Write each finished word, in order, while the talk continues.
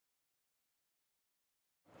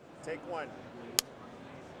Take one.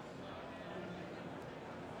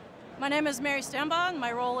 My name is Mary Stambaugh, and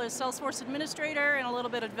my role is Salesforce administrator and a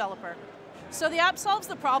little bit of developer. So the app solves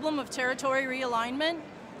the problem of territory realignment.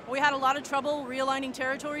 We had a lot of trouble realigning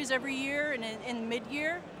territories every year and in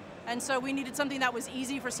mid-year, and so we needed something that was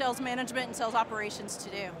easy for sales management and sales operations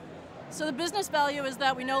to do. So the business value is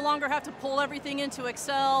that we no longer have to pull everything into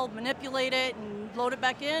Excel, manipulate it, and load it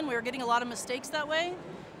back in. We were getting a lot of mistakes that way,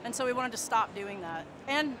 and so we wanted to stop doing that.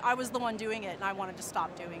 And I was the one doing it, and I wanted to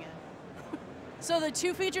stop doing it. So the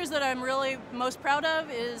two features that I'm really most proud of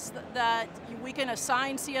is that we can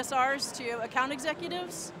assign CSRs to account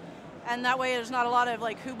executives, and that way there's not a lot of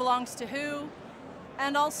like who belongs to who,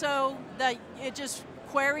 and also that it just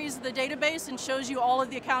queries the database and shows you all of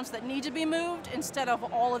the accounts that need to be moved instead of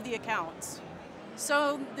all of the accounts.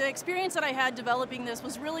 So the experience that I had developing this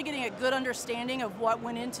was really getting a good understanding of what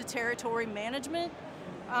went into territory management,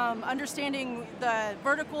 understanding the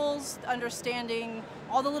verticals, understanding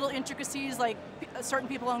all the little intricacies like certain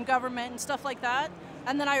people own government and stuff like that.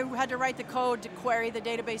 And then I had to write the code to query the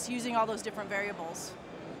database using all those different variables.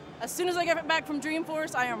 As soon as I get it back from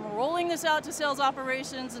Dreamforce, I am rolling this out to sales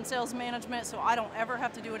operations and sales management so I don't ever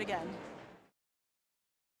have to do it again.